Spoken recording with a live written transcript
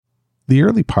The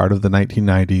early part of the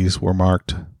 1990s were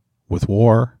marked with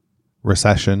war,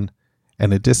 recession,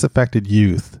 and a disaffected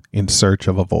youth in search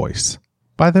of a voice.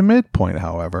 By the midpoint,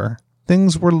 however,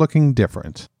 things were looking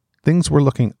different. Things were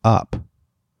looking up.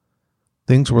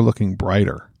 Things were looking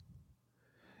brighter.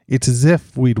 It's as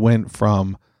if we'd went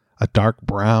from a dark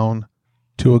brown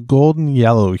to a golden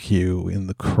yellow hue in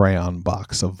the crayon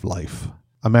box of life.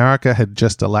 America had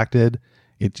just elected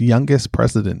its youngest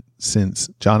president since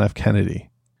John F. Kennedy.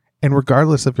 And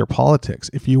regardless of your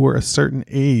politics, if you were a certain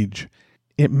age,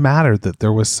 it mattered that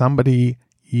there was somebody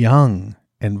young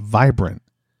and vibrant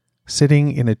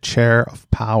sitting in a chair of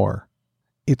power.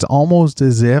 It's almost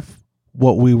as if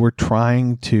what we were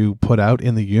trying to put out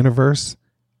in the universe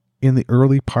in the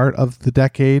early part of the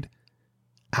decade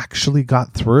actually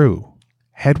got through.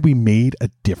 Had we made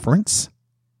a difference?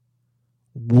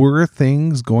 Were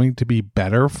things going to be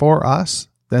better for us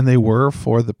than they were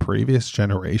for the previous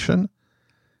generation?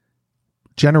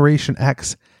 Generation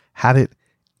X had it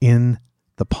in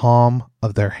the palm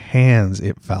of their hands,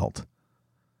 it felt.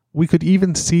 We could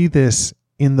even see this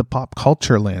in the pop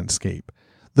culture landscape.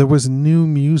 There was new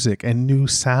music and new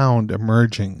sound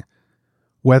emerging.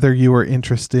 Whether you were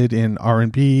interested in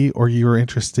R&B or you were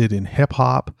interested in hip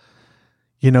hop,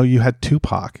 you had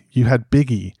Tupac, you had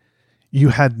Biggie, you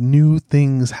had new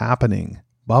things happening,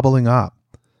 bubbling up.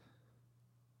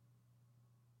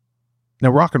 Now,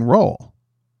 rock and roll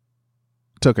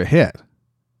took a hit.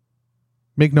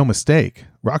 Make no mistake,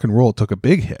 rock and roll took a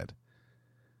big hit.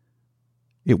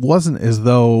 It wasn't as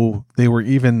though they were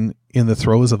even in the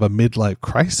throes of a midlife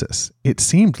crisis. It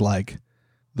seemed like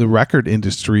the record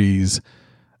industry's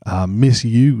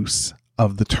misuse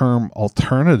of the term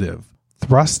alternative,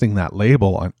 thrusting that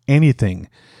label on anything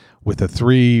with a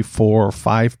 3, 4,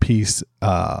 5 piece,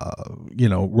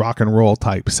 rock and roll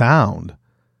type sound,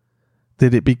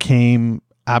 that it became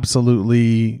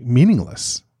absolutely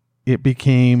meaningless. It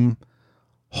became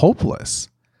hopeless.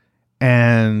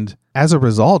 And as a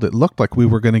result, it looked like we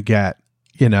were going to get,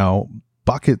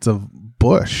 buckets of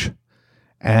Bush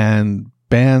and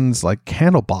bands like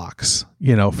Candlebox,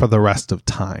 for the rest of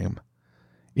time.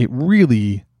 It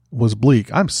really was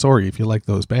bleak. I'm sorry if you like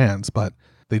those bands, but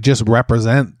they just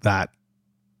represent that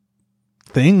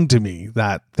thing to me,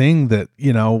 that thing that,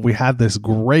 we had this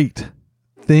great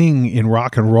thing in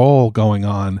rock and roll going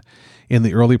on in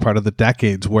the early part of the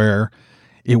decades where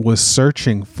it was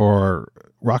searching for,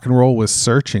 rock and roll was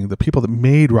searching, the people that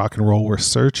made rock and roll were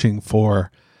searching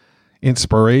for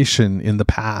inspiration in the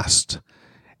past.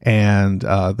 And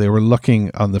they were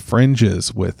looking on the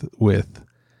fringes with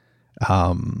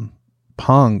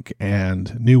punk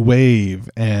and new wave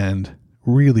and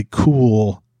really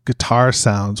cool guitar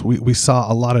sounds. We saw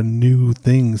a lot of new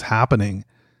things happening.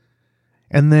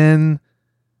 And then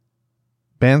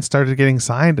bands started getting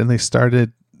signed and they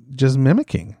started just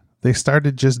mimicking. They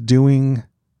started just doing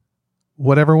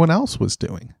what everyone else was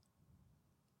doing.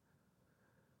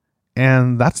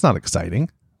 And that's not exciting.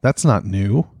 That's not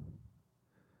new.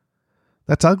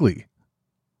 That's ugly.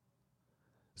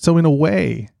 So in a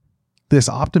way, this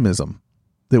optimism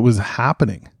that was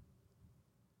happening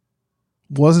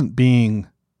wasn't being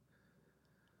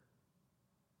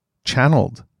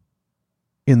channeled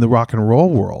in the rock and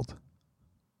roll world.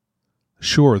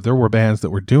 Sure, there were bands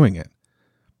that were doing it,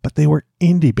 but they were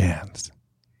indie bands.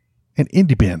 And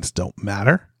indie bands don't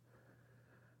matter.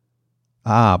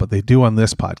 But they do on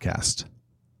this podcast.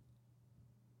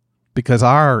 Because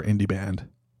our indie band,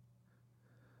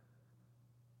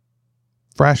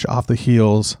 fresh off the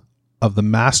heels of the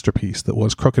masterpiece that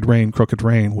was Crooked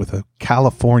Rain, with a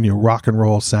California rock and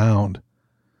roll sound,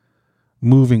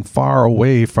 moving far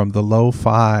away from the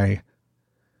lo-fi,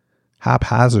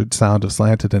 haphazard sound of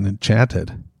Slanted and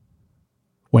Enchanted,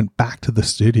 went back to the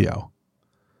studio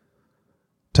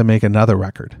to make another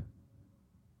record.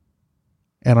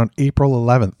 And on April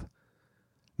 11th,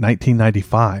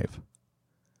 1995,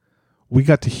 we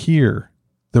got to hear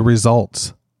the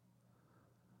results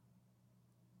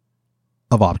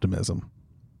of optimism.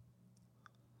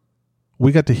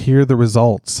 We got to hear the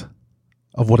results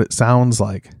of what it sounds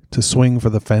like to swing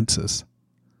for the fences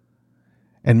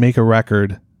and make a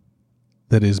record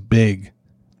that is big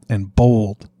and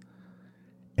bold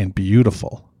and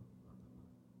beautiful.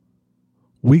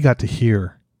 We got to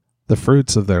hear the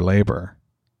fruits of their labor,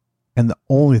 and the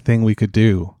only thing we could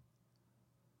do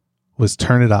was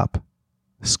turn it up,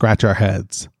 scratch our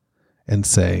heads, and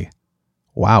say,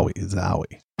 wowie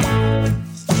zowie.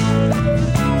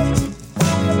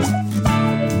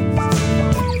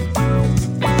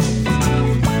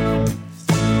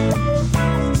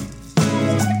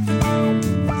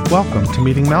 Welcome to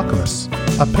Meeting Malcolmus,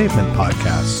 a pavement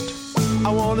podcast. I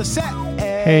want to set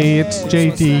Hey, it's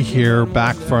JD here,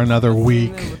 back for another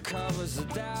week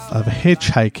of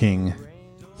hitchhiking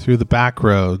through the back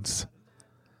roads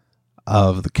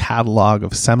of the catalog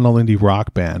of seminal indie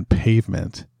rock band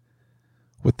Pavement,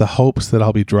 with the hopes that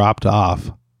I'll be dropped off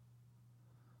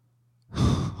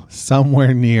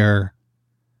somewhere near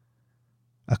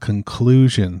a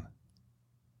conclusion,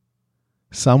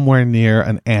 somewhere near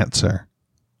an answer,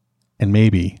 and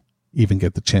maybe even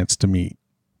get the chance to meet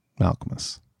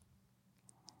Malcolmus.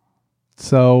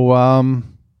 So,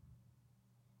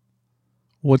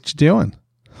 what you doing?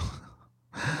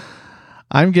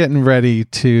 I'm getting ready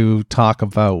to talk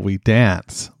about We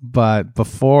Dance, but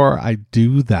before I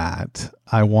do that,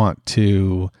 I want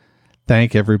to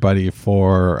thank everybody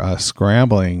for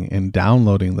scrambling and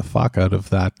downloading the fuck out of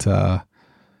that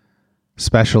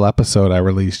special episode I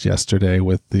released yesterday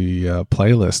with the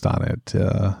playlist on it.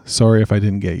 Sorry if I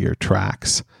didn't get your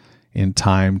tracks in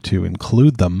time to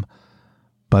include them,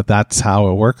 but that's how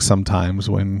it works sometimes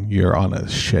when you're on a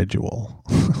schedule.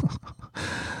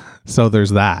 So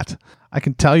there's that. I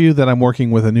can tell you that I'm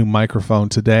working with a new microphone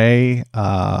today.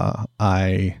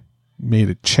 I made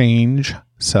a change,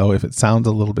 so if it sounds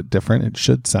a little bit different, it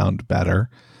should sound better.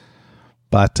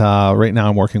 But right now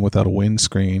I'm working without a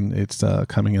windscreen. It's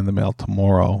coming in the mail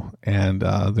tomorrow, and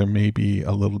there may be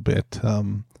a little bit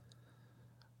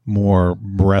more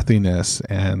breathiness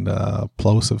and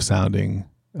plosive sounding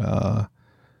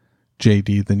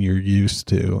JD than you're used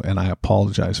to, and I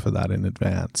apologize for that in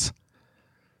advance.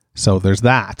 So there's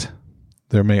that.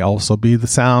 There may also be the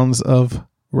sounds of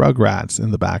Rugrats in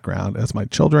the background as my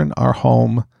children are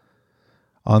home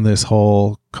on this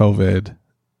whole COVID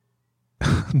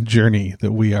journey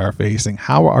that we are facing.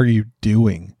 How are you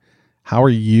doing? How are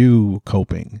you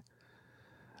coping?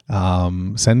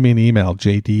 Send me an email,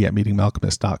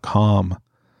 jd@meetingmalcolmus.com.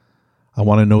 I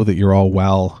want to know that you're all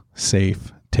well,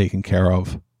 safe, taken care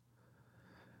of.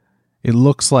 It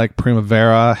looks like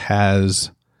Primavera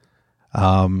has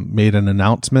made an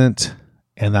announcement,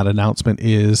 and that announcement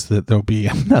is that there'll be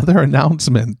another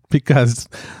announcement because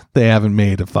they haven't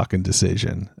made a fucking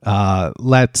decision.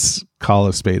 Let's call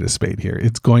a spade here.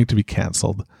 It's going to be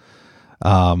canceled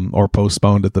or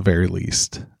postponed at the very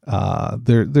least.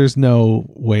 There's no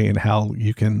way in hell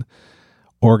you can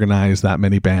organize that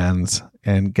many bands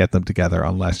and get them together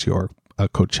unless you're a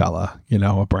Coachella,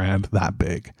 a brand that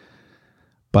big.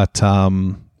 But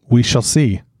we shall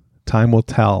see. Time will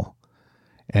tell.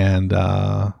 And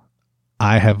I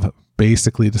have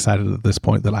basically decided at this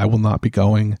point that I will not be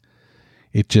going.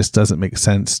 It just doesn't make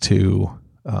sense to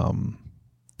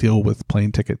deal with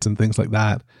plane tickets and things like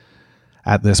that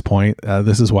at this point.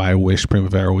 This is why I wish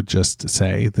Primavera would just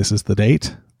say, this is the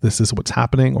date, this is what's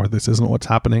happening, or this isn't what's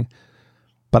happening.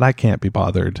 But I can't be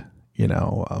bothered,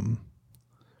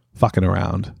 fucking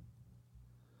around.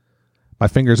 My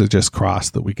fingers are just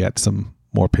crossed that we get some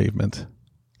more Pavement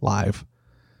live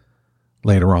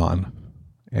later on,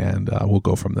 and we'll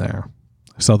go from there.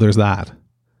 So there's that.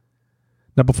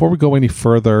 Now, before we go any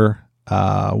further,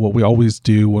 what we always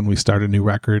do when we start a new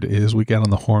record is we get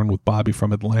on the horn with Bobby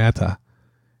from Atlanta,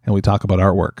 and we talk about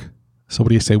artwork. So what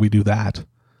do you say we do that?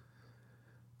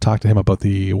 Talk to him about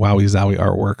the Wowie Zowie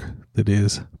artwork that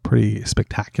is pretty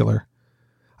spectacular.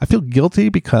 I feel guilty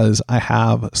because I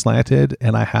have Slanted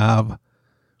and I have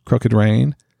Crooked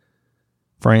Rain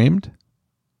framed,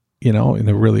 in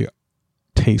a really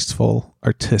tasteful,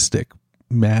 artistic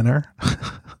manner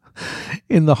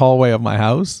in the hallway of my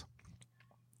house.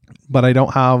 But I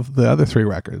don't have the other three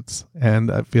records, and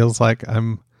it feels like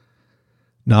I'm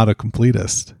not a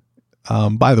completist.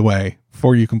 By the way,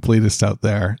 for you completists out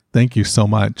there, thank you so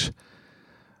much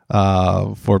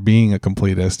for being a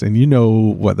completist. And you know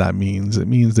what that means. It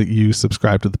means that you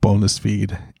subscribe to the bonus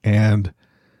feed. And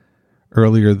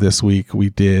earlier this week, we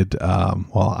did,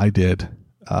 I did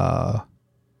a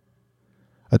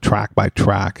track by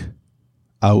track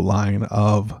outline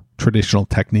of traditional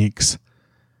techniques.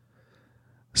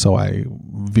 So I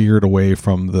veered away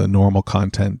from the normal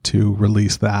content to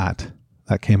release that.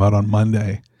 That came out on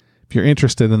Monday. If you're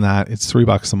interested in that, it's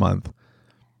 $3 a month.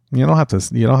 You don't have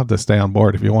to stay on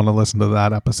board. If you want to listen to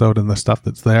that episode and the stuff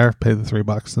that's there, pay the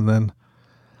 $3, and then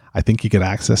I think you get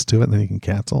access to it, and then you can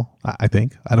cancel. I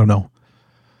think. I don't know.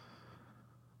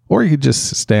 Or you could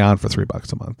just stay on for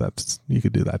 $3 a month. You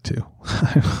could do that too.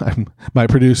 My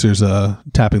producer's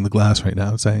tapping the glass right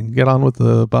now saying, get on with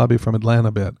the Bobby from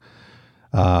Atlanta bit.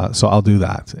 So I'll do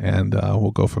that, and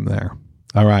we'll go from there.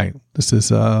 All right. This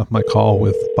is my call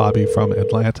with Bobby from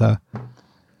Atlanta,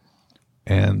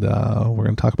 and we're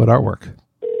going to talk about artwork.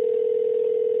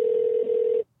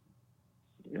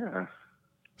 Yeah.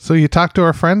 So you talked to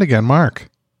our friend again, Mark.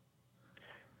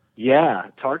 Yeah,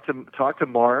 talk to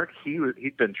Mark.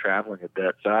 He'd been traveling a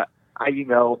bit, so I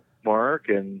emailed Mark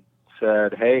and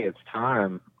said, "Hey, it's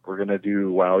time. We're gonna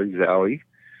do Wowie Zowie,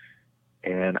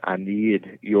 and I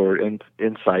need your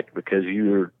insight because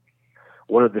you're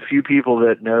one of the few people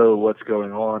that know what's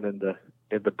going on in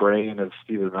the brain of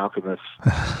Stephen Malcolmus."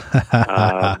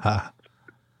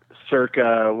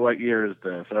 Circa what year is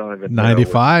this? I don't even know.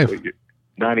 95.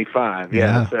 95.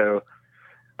 Yeah. So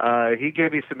he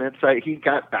gave me some insight. He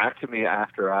got back to me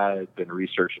after I had been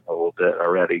researching a little bit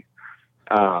already.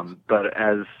 But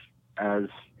as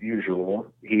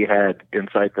usual, he had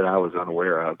insight that I was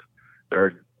unaware of. There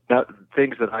are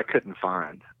things that I couldn't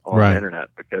find on the internet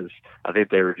because I think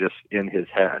they were just in his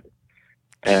head.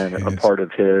 And a part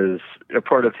of his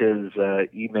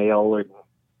email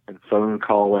and phone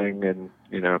calling and,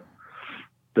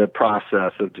 the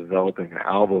process of developing an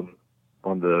album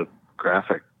on the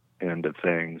graphic end of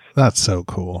things. That's so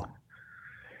cool.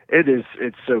 It is.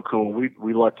 It's so cool.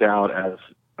 We lucked out as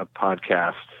a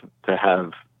podcast to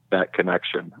have that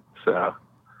connection. So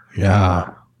yeah,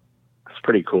 it's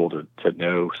pretty cool to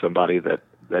know somebody that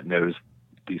knows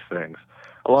these things,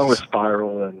 along with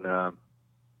Spiral and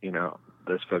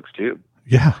those folks too.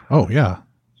 Yeah. Oh yeah,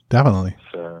 definitely.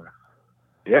 So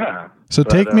yeah. So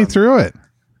take me through it.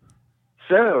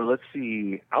 So let's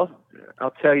see. I'll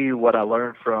tell you what I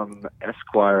learned from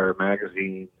Esquire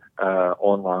magazine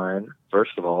online,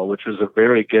 first of all, which was a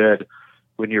very good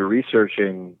when you're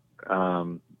researching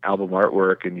album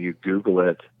artwork and you Google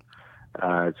it.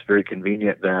 It's very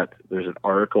convenient that there's an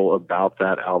article about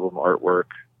that album artwork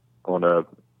on a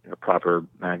proper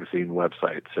magazine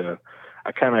website. So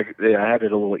I had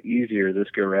it a little easier this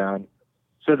go around.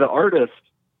 So the artist,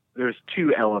 there's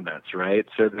two elements, right?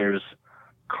 So there's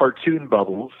cartoon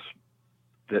bubbles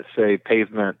that say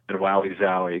Pavement and Wowie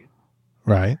Zowie.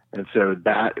 Right. And so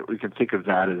that we can think of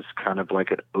that as kind of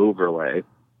like an overlay.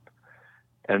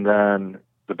 And then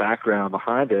the background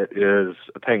behind it is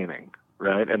a painting,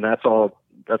 right? And that's all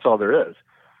there is.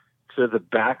 So the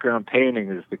background painting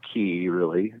is the key,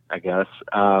 really, I guess.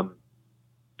 And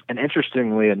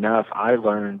interestingly enough, I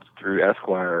learned through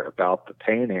Esquire about the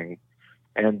painting,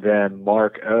 and then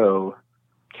Mark O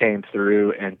came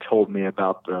through and told me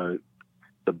about the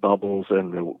bubbles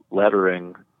and the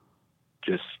lettering.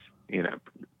 Just,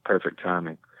 perfect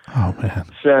timing. Oh man.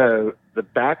 So the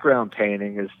background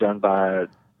painting is done by,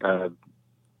 I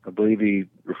believe he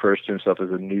refers to himself as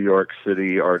a New York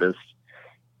City artist.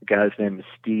 The guy's name is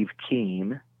Steve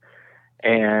Keen.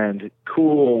 And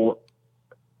cool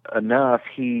enough,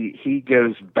 he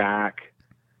goes back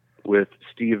with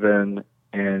Stephen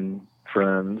and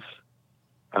friends,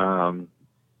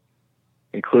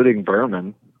 including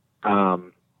Berman,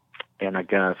 and I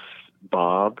guess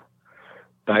Bob,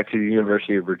 back to the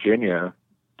University of Virginia.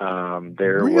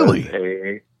 There really?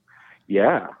 was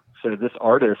so this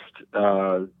artist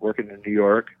working in New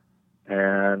York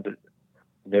and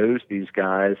knows these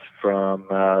guys from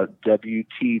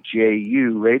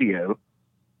WTJU radio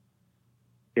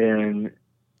in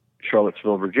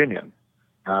Charlottesville, Virginia,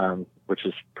 which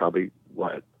is probably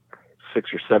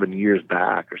 6 or 7 years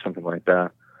back or something like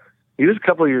that. He was a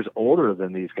couple of years older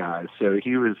than these guys. So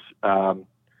he was,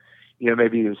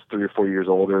 maybe he was 3 or 4 years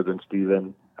older than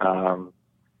Steven.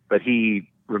 But he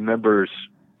remembers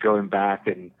going back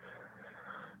and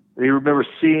he remembers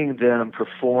seeing them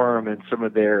perform in some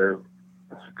of their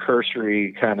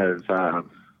cursory kind of,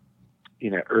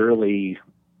 early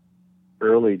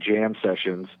jam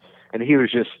sessions. And he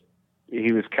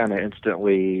was kind of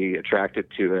instantly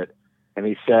attracted to it. And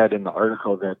he said in the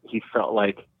article that he felt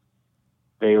like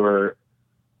he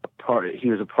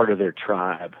was a part of their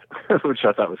tribe, which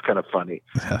I thought was kind of funny.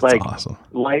 That's awesome.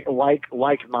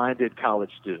 Like-minded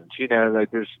college students,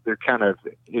 they're kind of,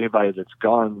 anybody that's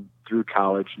gone through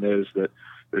college knows that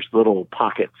there's little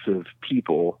pockets of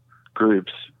people,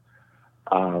 groups.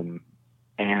 And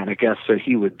I guess so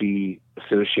he would be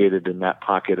associated in that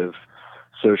pocket of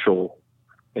social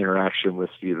interaction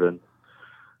with Stephen.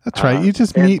 That's right. You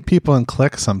just meet people and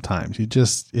click sometimes.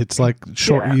 It's like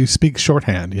you speak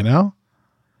shorthand,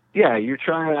 Yeah, you're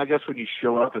trying, I guess when you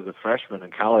show up as a freshman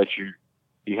in college,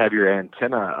 you have your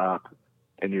antenna up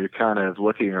and you're kind of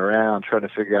looking around trying to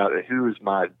figure out who is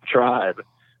my tribe,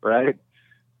 right?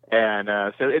 And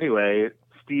so anyway,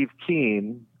 Steve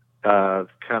Keen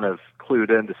kind of clued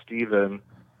into Stephen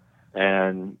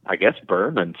and I guess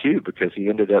Berman too, because he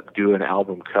ended up doing an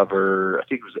album cover, I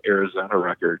think it was the Arizona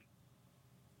record,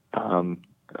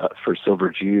 for Silver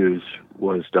Jews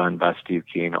was done by Steve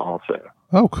Keen also.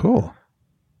 Oh, cool.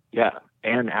 Yeah,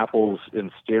 and Apples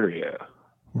in Stereo.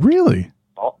 Really?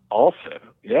 Also,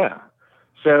 yeah.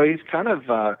 So he's kind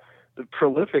of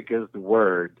prolific is the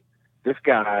word. this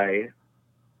guy,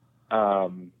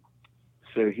 so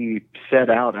he set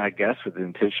out, I guess, with the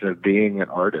intention of being an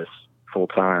artist full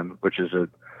time, which is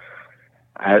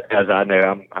as I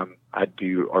know, I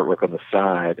do artwork on the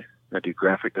side. I do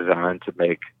graphic design to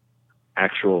make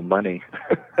actual money.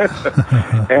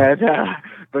 And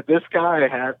but this guy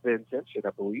had the intention,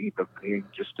 I believe, of being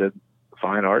just a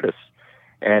fine artist.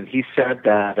 And he said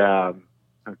that,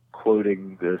 I'm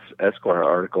quoting this Esquire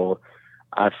article,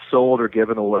 I've sold or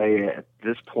given away at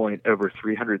this point over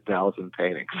 300,000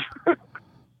 paintings.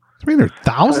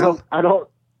 300,000? I don't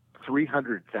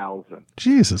 300,000.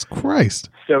 Jesus Christ.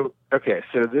 So, okay,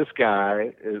 so this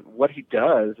guy, what he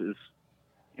does is,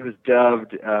 he was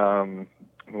dubbed,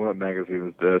 what magazine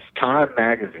was this? Time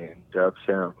magazine dubs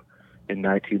him in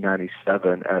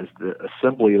 1997 as the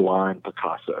assembly line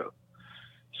Picasso.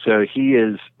 So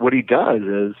what he does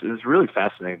is really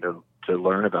fascinating to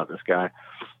learn about this guy,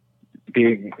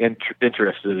 being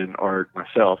interested in art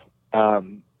myself.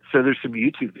 So there's some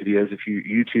YouTube videos. If you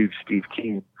YouTube Steve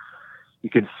Keen, you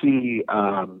can see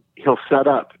he'll set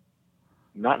up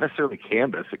not necessarily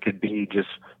canvas. It could be just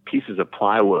pieces of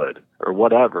plywood or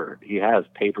whatever. He has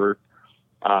paper.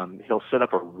 He'll set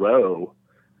up a row,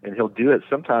 and he'll do it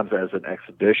sometimes as an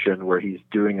exhibition where he's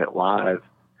doing it live.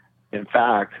 In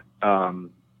fact,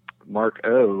 Mark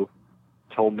O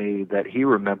told me that he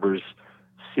remembers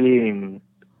seeing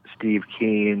Steve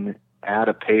Keen at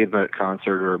a Pavement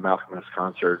concert or a Malcolm X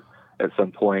concert at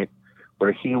some point,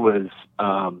 where he was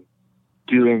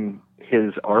doing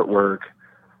his artwork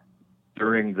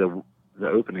during the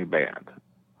opening band.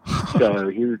 So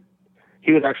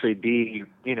he would actually be,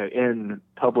 in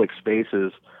public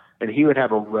spaces, and he would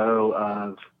have a row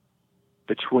of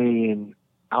between,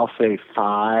 I'll say,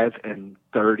 5 and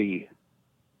 30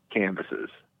 canvases.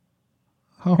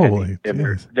 Holy,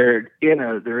 and they're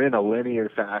in a linear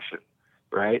fashion,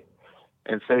 right?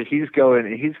 And so he's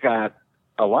got,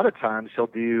 a lot of times he'll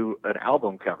do an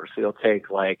album cover. So he'll take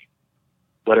like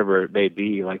whatever it may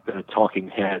be, like the Talking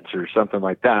Heads or something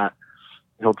like that.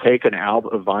 He'll take a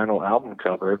vinyl album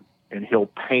cover, and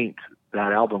he'll paint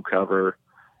that album cover,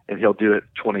 and he'll do it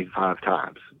 25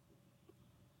 times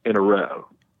in a row.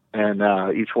 And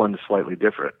each one's slightly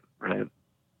different, right?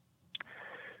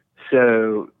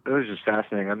 So it was just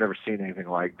fascinating. I've never seen anything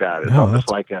like that. It's almost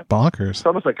like bonkers. It's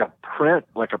almost like a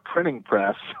printing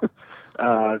press,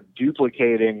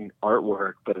 duplicating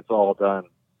artwork, but it's all done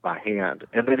by hand.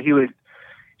 And then he would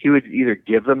either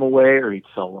give them away, or he'd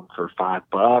sell them for $5,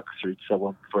 or he'd sell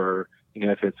them for,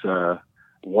 if it's a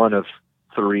 1 of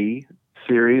 3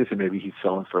 series, and maybe he'd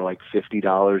sell them for like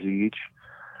 $50 each.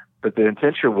 But the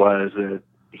intention was that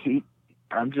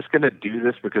I'm just going to do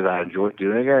this because I enjoy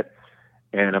doing it,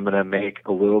 and I'm going to make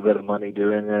a little bit of money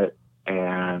doing it,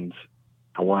 and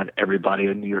I want everybody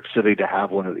in New York City to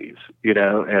have one of these,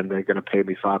 and they're going to pay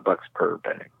me $5 per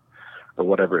painting, or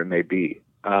whatever it may be.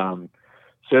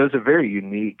 So it's a very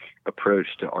unique approach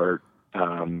to art.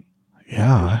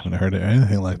 Yeah, I haven't heard of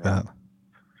anything like that.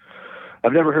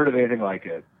 I've never heard of anything like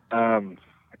it. And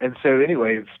so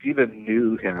anyway, Stephen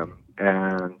knew him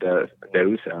and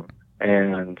knows him,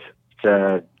 and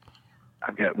said,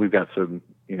 we've got some,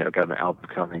 got an album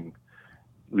coming.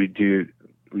 We do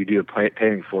a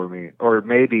painting for me. Or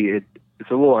maybe it's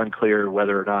a little unclear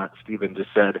whether or not Stephen just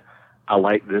said, I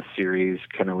like this series,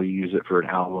 can we use it for an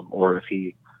album? Or if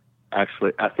he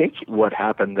actually, I think what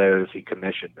happened though is he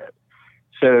commissioned it.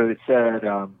 So it said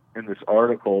in this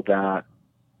article that,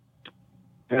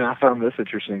 and I found this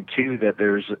interesting too, that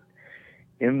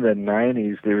in the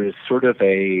 90s, there is sort of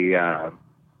a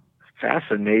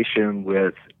fascination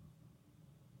with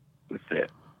the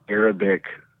Arabic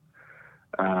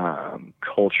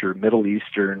culture, Middle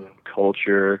Eastern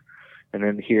culture. And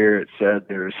then here it said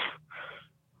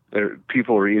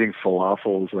people were eating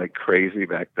falafels like crazy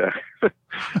back then.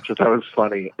 Which I thought was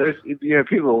funny. There's,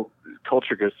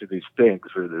 culture goes through these things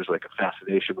where there's like a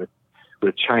fascination with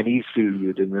Chinese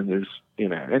food, and then there's,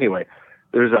 anyway,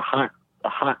 there's a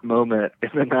hot moment in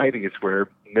the 90s where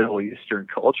Middle Eastern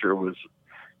culture was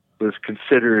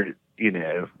considered,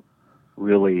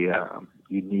 really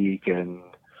unique and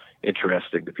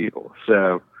interesting to people.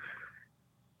 So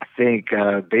I think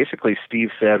basically Steve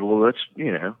said, well, let's,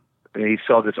 he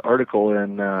saw this article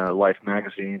in Life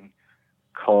magazine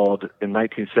called, in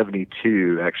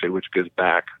 1972, actually, which goes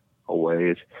back a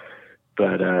ways,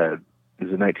 but it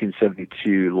was a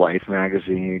 1972 Life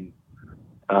magazine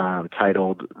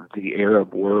titled The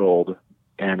Arab World,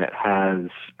 and it has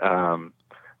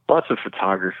lots of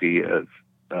photography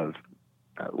of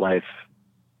life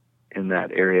in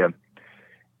that area.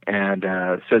 And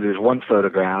so there's one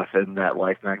photograph in that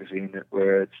Life magazine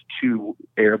where it's 2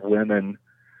 Arab women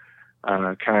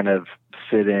kind of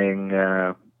sitting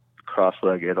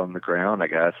cross-legged on the ground, I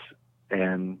guess.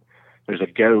 And there's a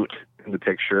goat in the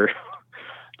picture,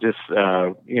 just,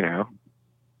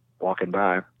 walking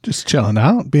by. Just chilling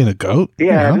out, being a goat.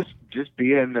 Yeah, just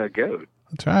being a goat.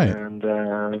 That's right. And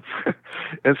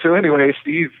and so anyway,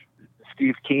 Steve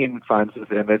Keen finds this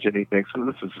image and he thinks, well,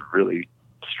 this is really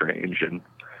strange and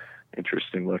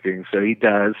interesting looking. So he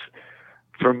does,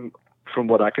 from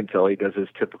what I can tell, he does his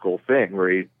typical thing where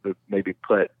he maybe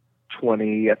put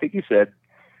 20, I think he said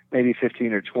maybe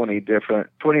 15 or 20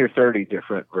 or 30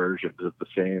 different versions of the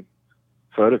same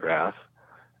photograph,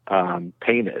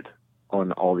 painted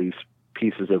on all these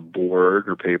pieces of board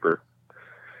or paper.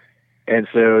 And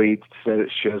so he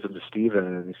shows them to Stephen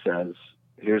and he says,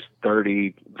 here's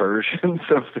 30 versions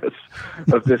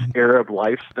of this Arab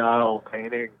lifestyle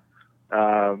painting,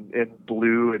 in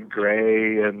blue and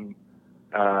gray. And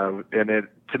it,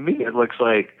 to me, it looks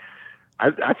like,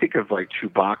 I think of like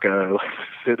Chewbacca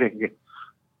sitting,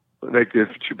 like if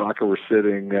Chewbacca were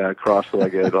sitting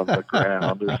cross-legged on the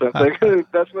ground or something.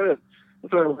 That's what it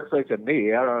looks like to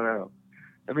me. I don't know.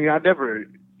 I mean,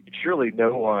 surely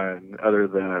no one other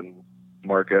than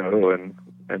Marco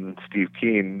and Steve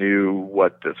Keen knew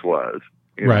what this was,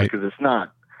 right? Because it's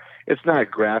not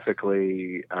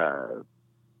graphically.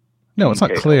 No, it's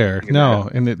not clear. No,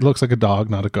 and it looks like a dog,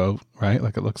 not a goat, right?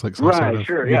 Like it looks like some sort of,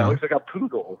 sure, yeah, it looks like a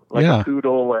poodle, a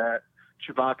poodle at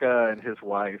Chewbacca and his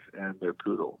wife and their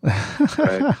poodle.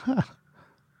 Right?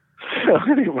 So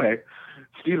anyway,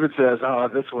 Steven says, "Oh,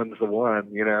 this one's the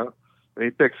one," And he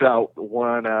picks out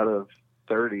one out of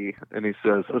 30, and he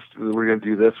says, "We're going to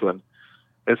do this one."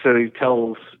 And so he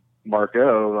tells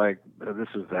Marco, like, this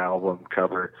is the album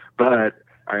cover. But,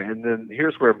 all right, and then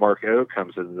here's where Marco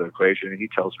comes into the equation, and he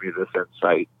tells me this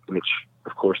insight, which,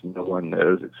 of course, no one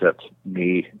knows except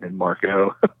me and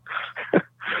Marco.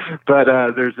 But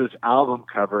there's this album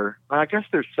cover. I guess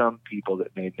there's some people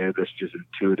that may know this just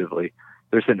intuitively.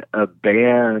 There's a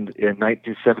band in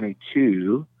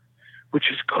 1972,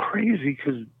 which is crazy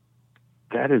because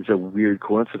that is a weird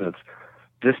coincidence.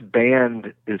 This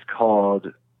band is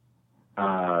called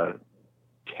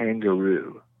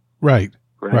Kangaroo. Right.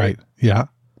 Yeah.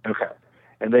 Okay.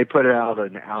 And they put out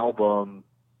an album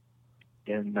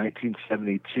in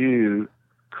 1972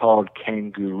 called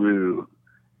Kangaroo.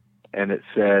 And it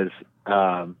says,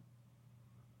 or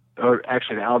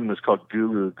actually the album is called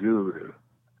Guru.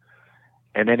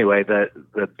 And anyway, the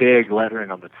big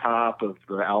lettering on the top of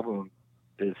the album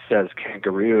says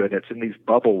Kangaroo, and it's in these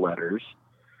bubble letters.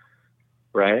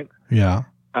 Right? Yeah.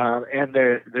 And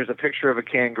there's a picture of a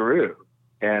kangaroo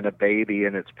and a baby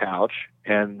in its pouch,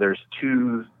 and there's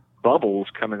two bubbles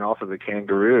coming off of the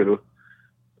kangaroo,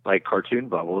 like cartoon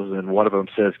bubbles, and one of them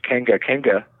says Kanga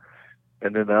Kanga,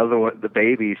 and then the other one, the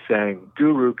baby, saying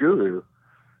Guru Guru.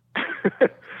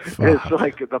 It's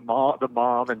like the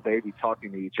mom and baby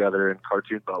talking to each other in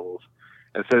cartoon bubbles.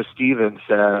 And so Steven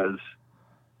says,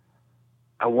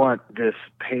 I want this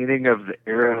painting of the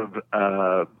Arab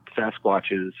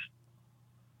Sasquatches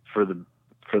for the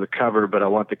cover, but I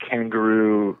want the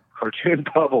kangaroo cartoon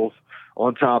bubbles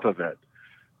on top of it.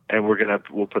 And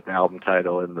we'll put the album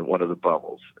title in one of the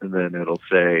bubbles, and then it'll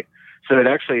say, so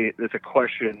it's a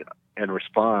question and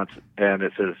response, and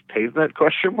it says pavement ?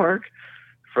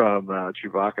 From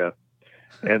Chewbacca.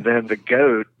 And then the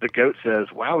goat says,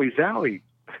 wowie zowie.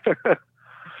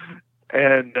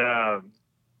 And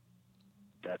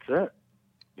that's it.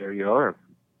 There you are.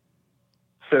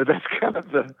 So that's kind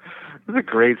of it's a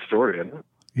great story, isn't it?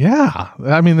 Yeah.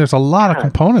 I mean, there's a lot of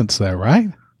components there, right?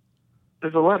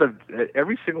 There's a lot of,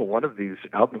 every single one of these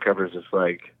album covers is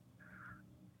like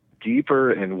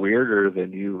deeper and weirder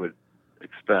than you would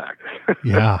expect.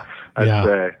 Yeah. I'd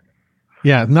say.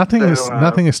 Yeah. Nothing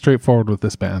is straightforward with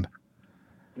this band.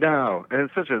 No. And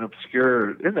it's such an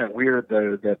obscure, isn't that weird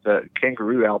though, that the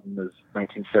Kangaroo album is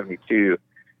 1972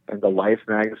 and the Life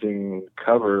magazine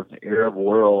cover of the Arab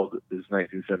World is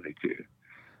 1972.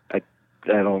 I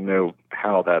don't know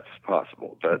how that's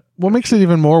possible, but what makes it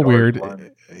even more weird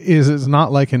is it's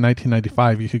not like in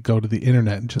 1995 you could go to the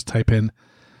internet and just type in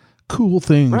cool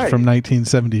things from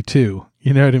 1972.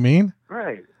 You know what I mean?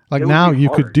 Right. Like now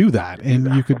you could do that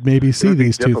and you could maybe see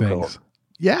these two things.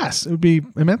 Yes, it would be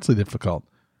immensely difficult.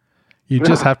 You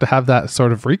just have to have that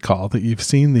sort of recall that you've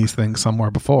seen these things somewhere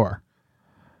before.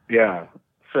 Yeah.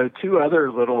 So two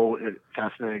other little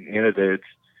fascinating anecdotes.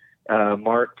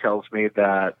 Mark tells me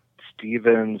that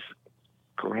Stephen's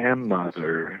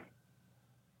grandmother,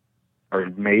 or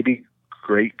maybe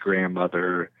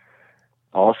great-grandmother,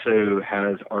 also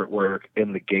has artwork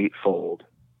in the gatefold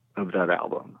of that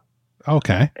album.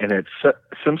 Okay. And it's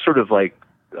some sort of like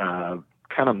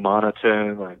kind of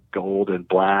monotone, like gold and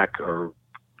black or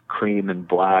cream and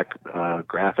black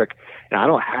graphic. And I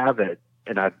don't have it,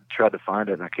 and I tried to find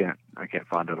it, and I can't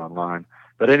find it online.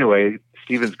 But anyway,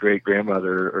 Stephen's great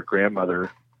grandmother or grandmother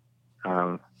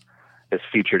is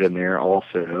featured in there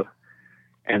also.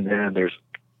 And then there's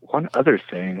one other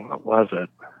thing. What was it?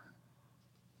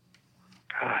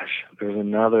 Gosh, there's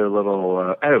another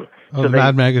little. So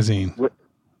Mad Magazine. When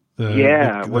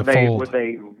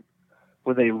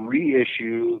they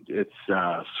reissued its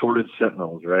Sordid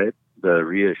Sentinels, right? The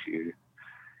reissue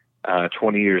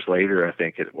 20 years later, I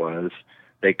think it was.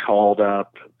 They called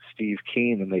up Steve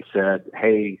Keen and they said,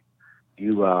 "Hey,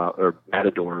 you or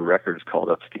Matador Records called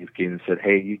up Steve Keen and said,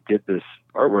 "Hey, you did this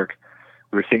artwork.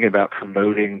 We were thinking about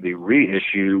promoting the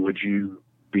reissue. Would you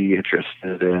be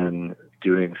interested in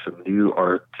doing some new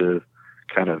art to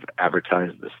kind of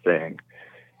advertise this thing?"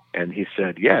 And he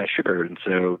said, "Yeah, sure." And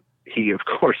so he, of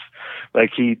course,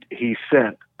 like he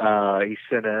sent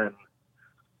in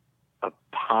a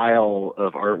pile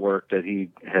of artwork that he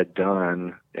had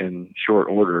done in short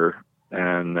order,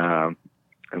 and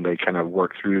they kind of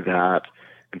worked through that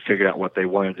and figured out what they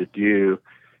wanted to do.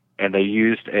 And they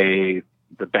used the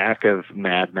back of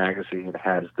Mad Magazine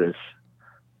has this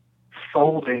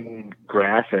folding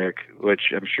graphic,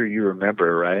 which I'm sure you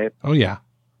remember, right? Oh yeah.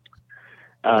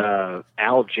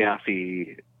 Al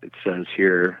Jaffe, it says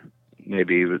here,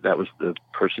 maybe that was the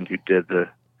person who did the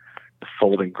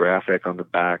folding graphic on the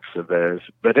backs of those.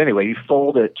 But anyway, you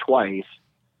fold it twice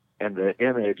and the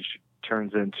image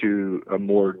turns into a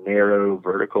more narrow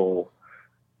vertical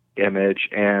image,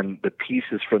 and the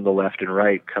pieces from the left and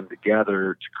right come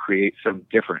together to create some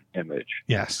different image.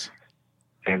 Yes.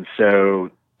 And so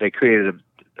they created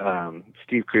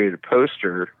Steve created a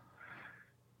poster.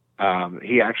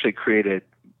 He actually created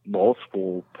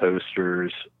multiple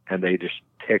posters, and they just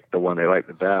picked the one they liked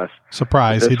the best.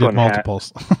 Surprise, he did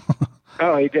multiples.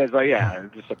 Oh, he did. Well, yeah,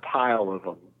 just a pile of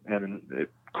them, and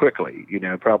quickly,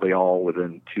 probably all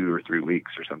within 2 or 3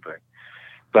 weeks or something.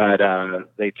 But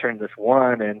they turned this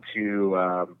one into,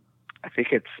 I think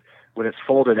when it's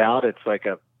folded out, it's like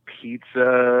a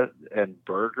pizza and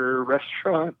burger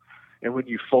restaurant. And when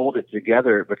you fold it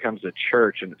together, it becomes a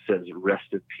church, and it says "Rest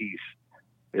in Peace"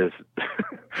 is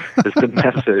the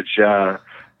message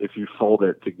if you fold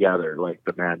it together, like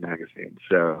the Mad Magazine.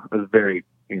 So it was very,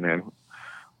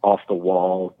 off the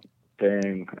wall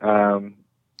thing.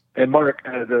 And Mark,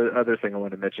 the other thing I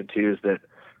want to mention too is that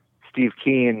Steve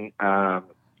Keen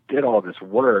did all this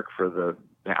work for the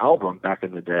album back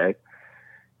in the day,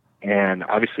 and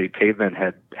obviously Pavement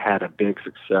had a big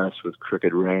success with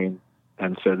Crooked Rain,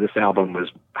 and so this album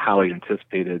was highly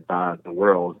anticipated by the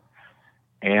world.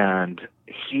 And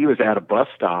he was at a bus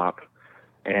stop,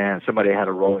 and somebody had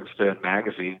a Rolling Stone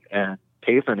magazine, and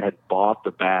Pavement had bought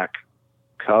the back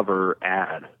cover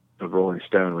ad of Rolling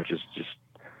Stone, which is just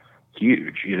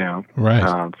huge,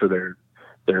 right, for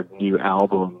their new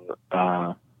album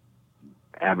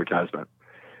advertisement.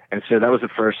 And so that was the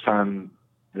first time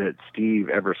that Steve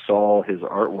ever saw his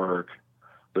artwork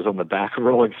was on the back of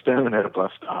Rolling Stone at a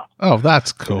bus stop. Oh,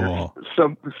 that's cool.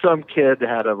 Some kid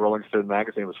had a Rolling Stone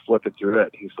magazine, was flipping through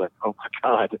it. He's like, "Oh my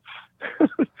God."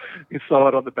 He saw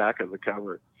it on the back of the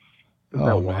cover. Isn't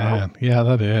that wild? Man. Yeah,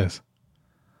 that is.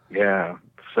 Yeah.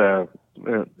 So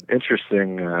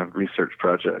interesting research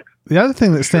project. The other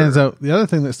thing that stands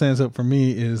out for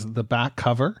me is the back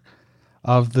cover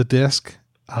of the disc.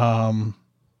 Or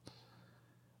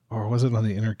was it on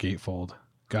the inner gatefold?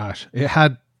 Gosh, it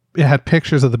had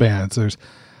pictures of the bands.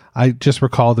 I just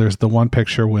recall there's the one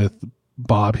picture with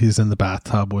Bob. He's in the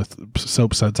bathtub with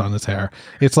soap suds on his hair.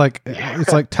 It's like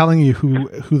telling you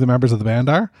who the members of the band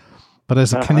are. But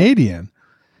as a Canadian,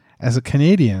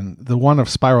 the one of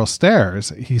Spiral Stairs,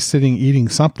 he's sitting eating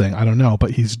something, I don't know,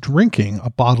 but he's drinking a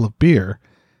bottle of beer.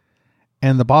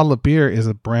 And the bottle of beer is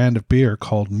a brand of beer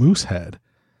called Moosehead,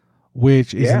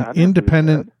 which is an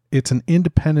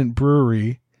independent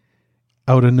brewery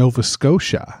out of Nova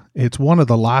Scotia. It's one of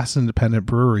the last independent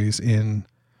breweries in,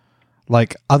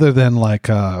 other than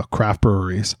craft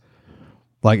breweries.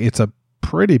 It's a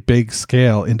pretty big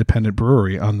scale independent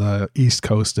brewery on the east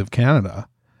coast of Canada.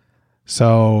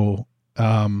 So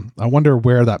I wonder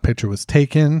where that picture was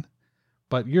taken.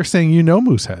 But you're saying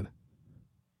Moosehead.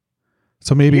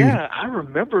 So maybe... Yeah, I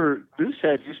remember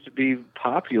Moosehead used to be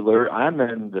popular. I'm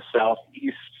in the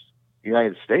southeast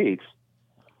United States.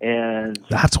 And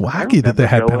that's wacky that they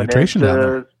had penetration down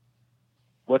there.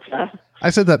 What's that? I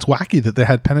said that's wacky that they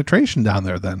had penetration down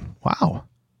there then. Wow.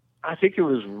 I think it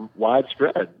was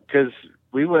widespread because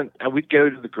we'd go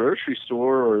to the grocery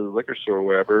store or the liquor store,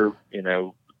 wherever,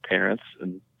 parents,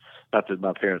 and Not that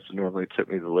my parents normally took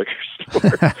me to the liquor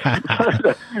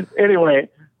store. Anyway,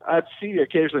 I'd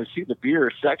occasionally see the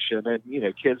beer section, and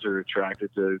kids are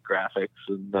attracted to graphics,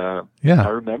 and I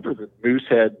remember the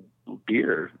Moosehead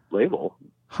beer label.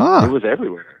 Huh? It was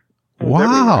everywhere.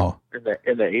 Wow! Everywhere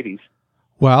in the 80s.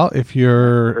 Well, if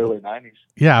you're early 90s,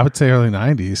 yeah, I would say early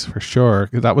 90s for sure.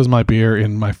 That was my beer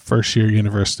in my first year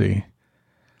university.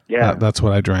 Yeah, that's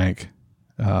what I drank.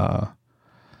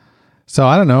 So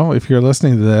I don't know if you're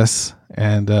listening to this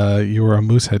and you were a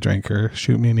Moosehead drinker,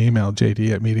 shoot me an email,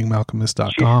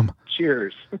 jd@meetingmalcolmist.com.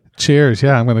 Cheers. Cheers.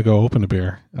 Yeah, I'm going to go open a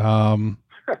beer.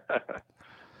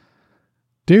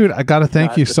 Dude, I got to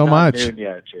thank you so much. It's not noon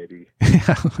yet, JD.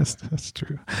 Yeah, that's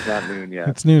true. It's not noon yet.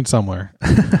 It's noon somewhere.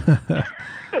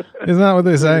 Isn't that what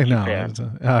they say? No.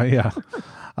 Yeah.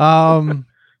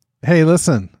 Hey,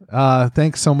 listen,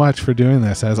 thanks so much for doing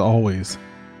this, as always.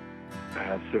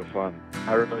 That's so fun.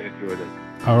 I really enjoyed it.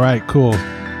 All right, cool.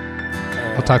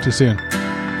 I'll talk to you soon. All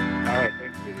right,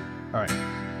 thanks, JD. All right.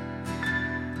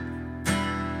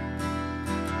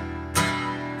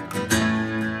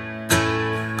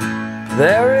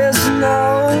 There is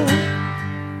no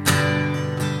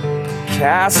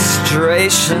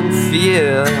castration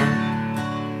fear.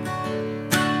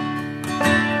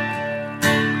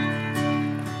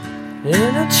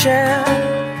 In a chair,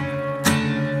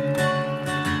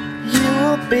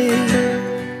 you'll be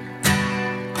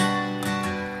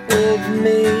with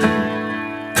me.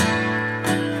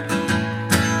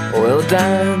 We'll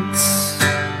dance,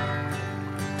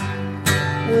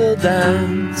 we'll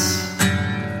dance.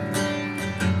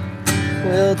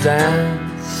 We'll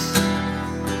dance,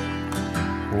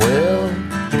 we'll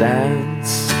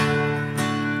dance,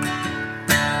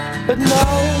 but no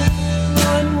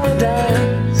one will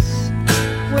dance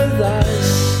with us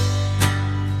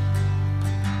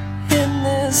in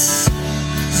this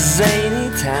zany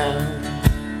town.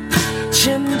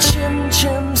 Chim, chim,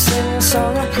 chim, sing a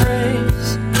song of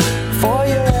praise for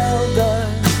your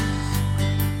elders.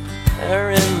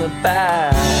 They're in the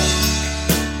back.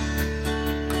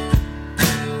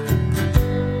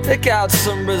 Pick out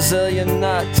some Brazilian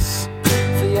nuts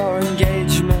for your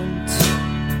engagement.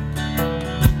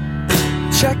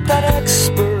 Check that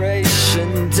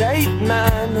expiration date,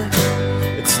 man.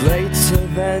 It's later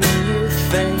than you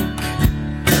think.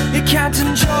 You can't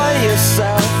enjoy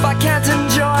yourself, I can't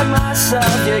enjoy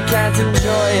myself. You can't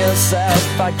enjoy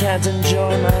yourself, I can't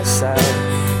enjoy myself.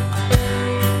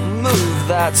 Move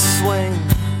that swing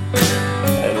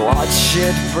and watch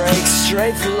it break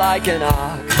straight like an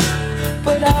arc.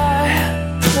 But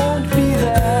I won't be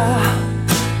there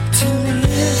to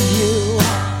leave you.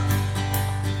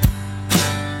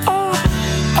 Oh,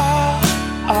 oh,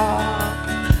 oh.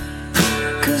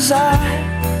 'Cause I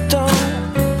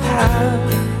don't have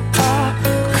a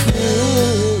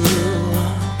clue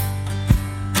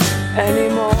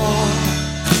anymore.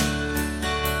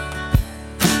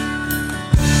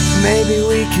 Maybe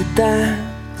we could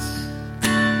dance.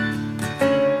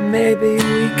 Maybe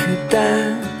we could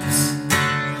dance.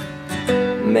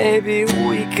 Maybe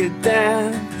we could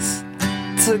dance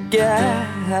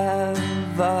together,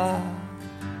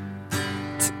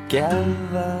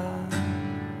 together,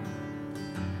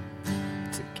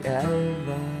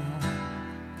 together,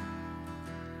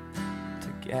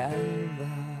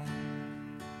 together.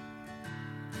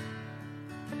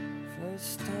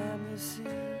 First time you see,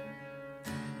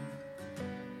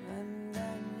 and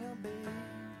then you'll be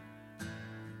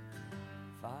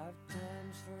 5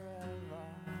 times forever.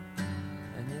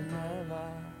 And you never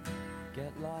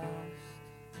get lost.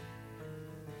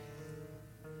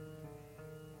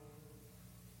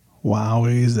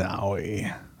 Wowie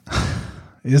zowie.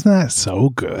 Isn't that so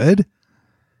good?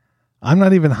 I'm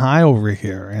not even high over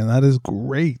here, and that is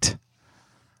great.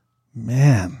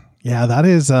 Man. Yeah, that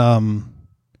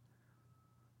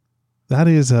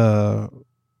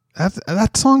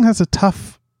song has a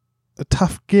tough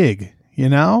gig,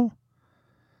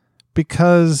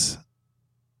 because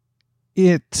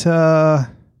it,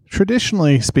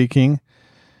 traditionally speaking,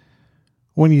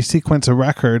 when you sequence a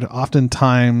record,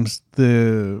 oftentimes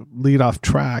the lead-off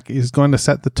track is going to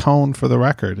set the tone for the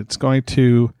record. It's going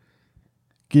to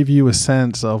give you a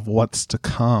sense of what's to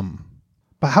come.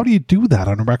 But how do you do that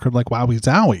on a record like Wowie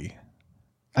Zowie?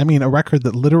 I mean, a record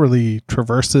that literally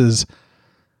traverses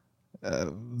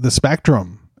the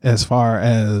spectrum as far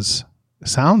as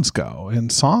sounds go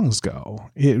and songs go.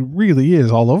 It really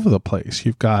is all over the place.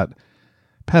 You've got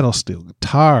pedal steel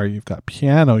guitar, you've got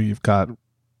piano, you've got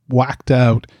whacked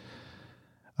out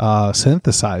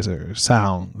synthesizer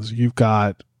sounds, you've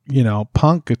got,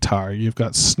 punk guitar, you've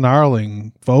got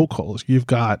snarling vocals, you've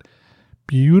got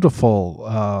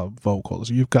beautiful vocals,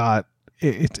 you've got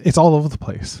it's all over the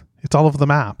place. It's all over the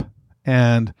map.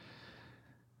 And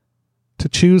to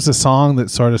choose a song that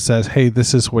sort of says, hey,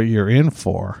 this is what you're in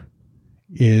for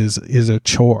is a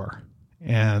chore.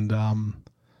 And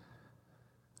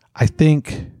I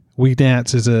think We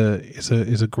Dance is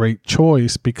a great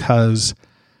choice because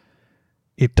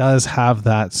it does have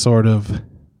that sort of,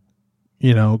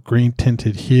 green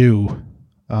tinted hue,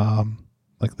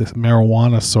 like this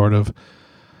marijuana sort of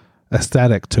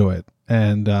aesthetic to it.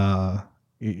 And,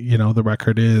 the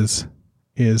record is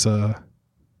a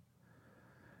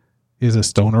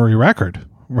stonery record,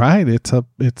 right?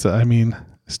 I mean,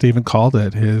 Stephen called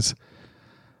it his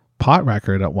pot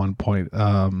record at one point.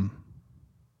 I'm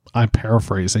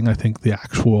paraphrasing. I think the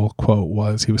actual quote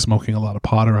was he was smoking a lot of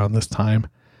pot around this time,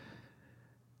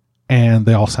 and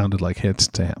they all sounded like hits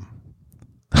to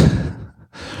him,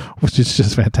 which is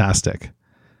just fantastic.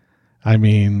 I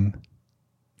mean,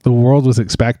 the world was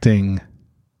expecting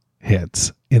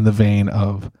hits in the vein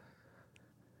of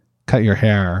Cut Your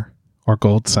Hair or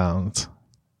Gold Sounds,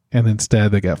 and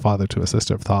instead they get Father to a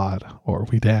Sister of Thought or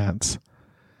We Dance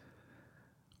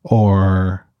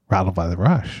or Rattled by the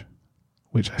Rush,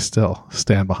 which I still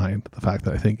stand behind the fact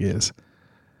that I think is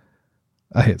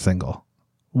a hit single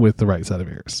with the right set of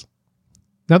ears.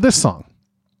 Now this song,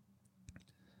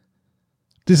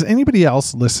 does anybody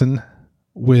else listen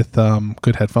with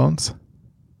good headphones?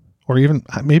 Or even,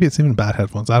 maybe it's even bad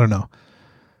headphones. I don't know.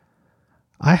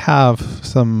 I have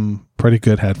some pretty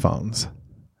good headphones.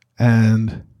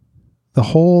 And the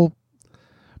whole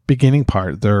beginning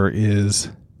part, there is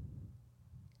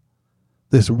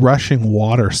this rushing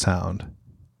water sound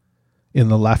in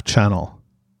the left channel.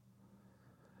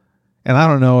 And I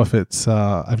don't know if it's,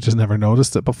 I've just never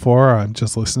noticed it before. I'm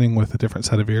just listening with a different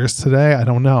set of ears today. I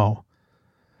don't know.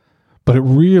 But it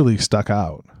really stuck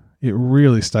out. It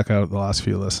really stuck out the last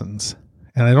few listens.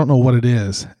 And I don't know what it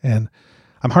is. And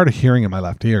I'm hard of hearing in my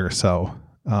left ear. So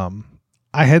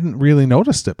I hadn't really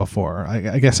noticed it before.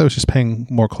 I guess I was just paying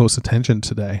more close attention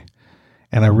today.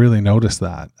 And I really noticed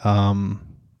that.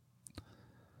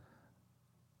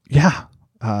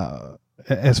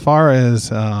 As far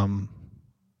as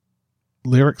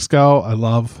lyrics go, I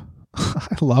love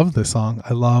this song.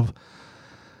 I love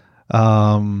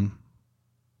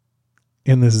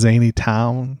in this zany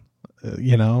town,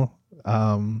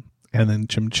 and then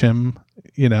Chim Chim,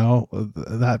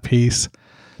 that piece.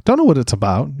 Don't know what it's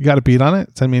about. You got a beat on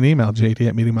it? Send me an email,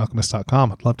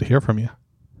 jd@meetingmalcolmist.com. I'd love to hear from you.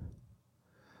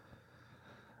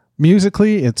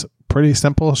 Musically, it's pretty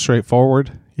simple,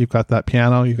 straightforward. You've got that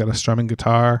piano, you've got a strumming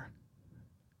guitar,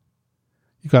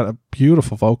 you've got a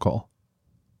beautiful vocal.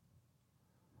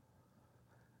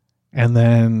 And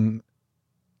then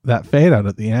that fade out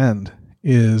at the end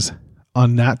is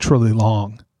unnaturally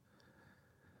long.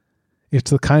 It's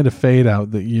the kind of fade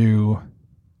out that you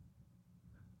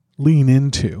lean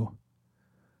into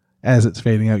as it's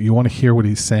fading out. You want to hear what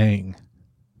he's saying.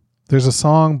 There's a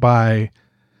song by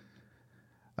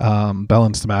Bell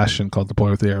and Sebastian called The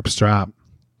Boy with the Arab Strap.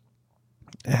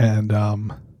 And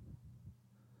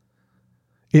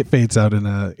it fades out in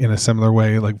a similar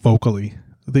way, like vocally,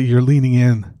 that you're leaning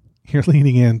in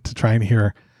to try and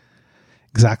hear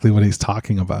exactly what he's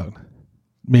talking about.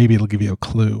 Maybe it'll give you a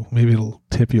clue. Maybe it'll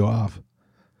tip you off.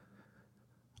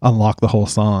 Unlock the whole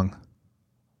song.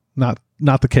 Not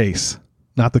the case.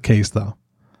 Not the case, though.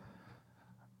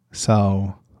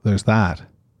 So there's that.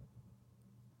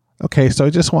 Okay, so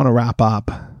I just want to wrap up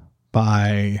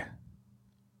by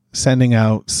sending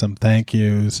out some thank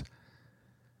yous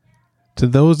to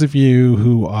those of you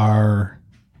who are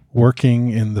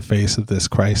working in the face of this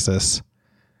crisis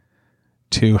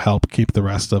to help keep the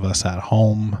rest of us at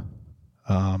home.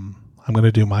 I'm going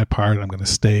to do my part. I'm going to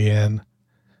stay in.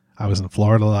 I was in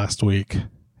Florida last week,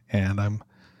 and I'm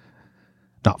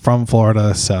not from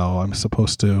Florida, so I'm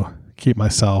supposed to keep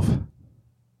myself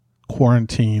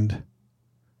quarantined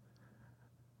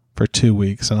for 2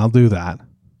 weeks, and I'll do that.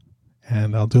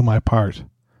 And I'll do my part.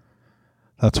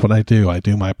 That's what I do. I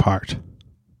do my part.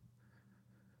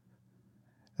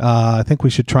 I think we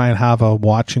should try and have a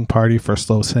watching party for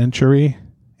Slow Century.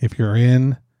 If you're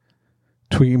in,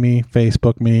 tweet me,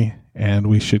 Facebook me, and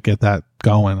we should get that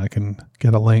going. I can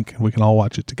get a link and we can all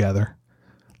watch it together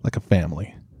like a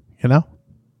family,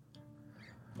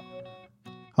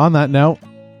 On that note,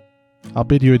 I'll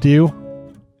bid you adieu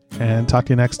and talk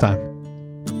to you next time.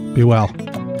 Be well.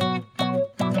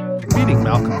 Meeting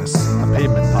Malcolmus, a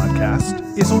pavement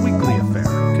podcast, is a weekly affair.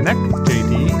 Connect with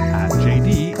JD at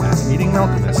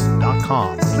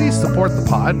jd@meetingmalcolmus.com. Please support the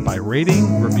pod by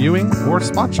rating, reviewing, or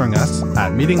sponsoring us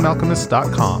at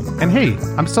meetingmalcolmus.com. And hey,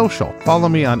 I'm social. Follow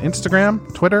me on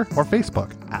Instagram, Twitter, or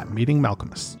Facebook at Meeting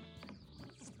Malcolmus.